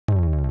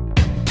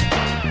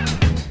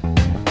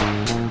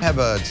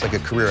have it's like a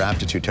career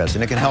aptitude test,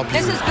 and it can help you.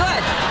 This is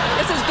good.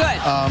 This is good.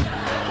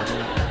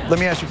 Let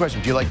me ask you a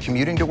question. Do you like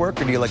commuting to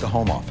work, or do you like a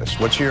home office?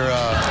 What's your...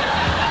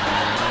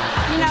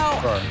 You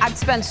know, I've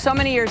spent so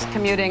many years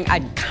commuting,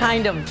 I'd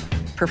kind of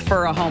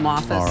prefer a home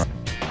office. All right.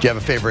 Do you have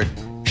a favorite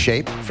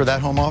shape for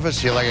that home office?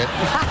 Do you like it?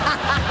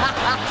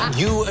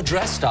 You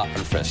address stop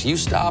and frisk. You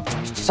stop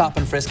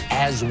and frisk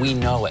as we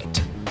know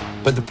it.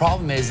 But the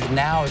problem is that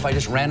now if I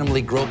just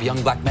randomly grope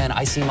young black men,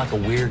 I seem like a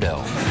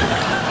weirdo.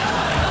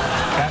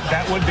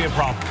 That would be a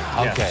problem.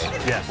 Okay.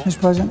 Yes. Mr.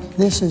 President,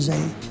 this is a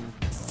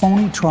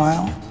phony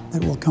trial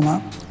that will come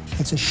up.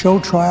 It's a show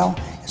trial.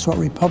 It's what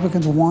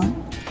Republicans want.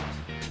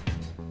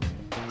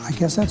 I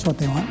guess that's what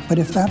they want. But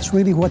if that's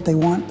really what they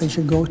want, they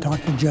should go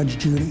talk to Judge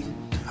Judy.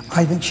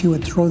 I think she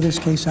would throw this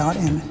case out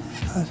in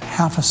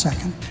half a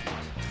second.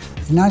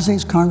 The United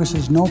States Congress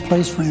is no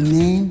place for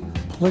inane,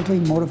 politically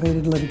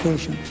motivated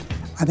litigation.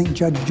 I think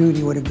Judge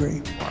Judy would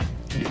agree.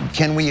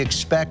 Can we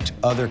expect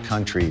other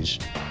countries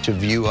to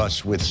view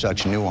us with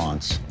such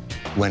nuance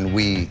when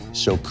we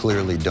so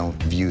clearly don't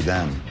view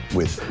them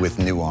with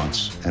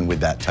nuance and with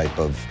that type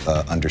of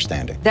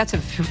understanding? That's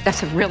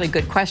a really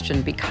good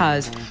question,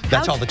 because...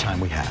 That's all the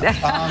time we have.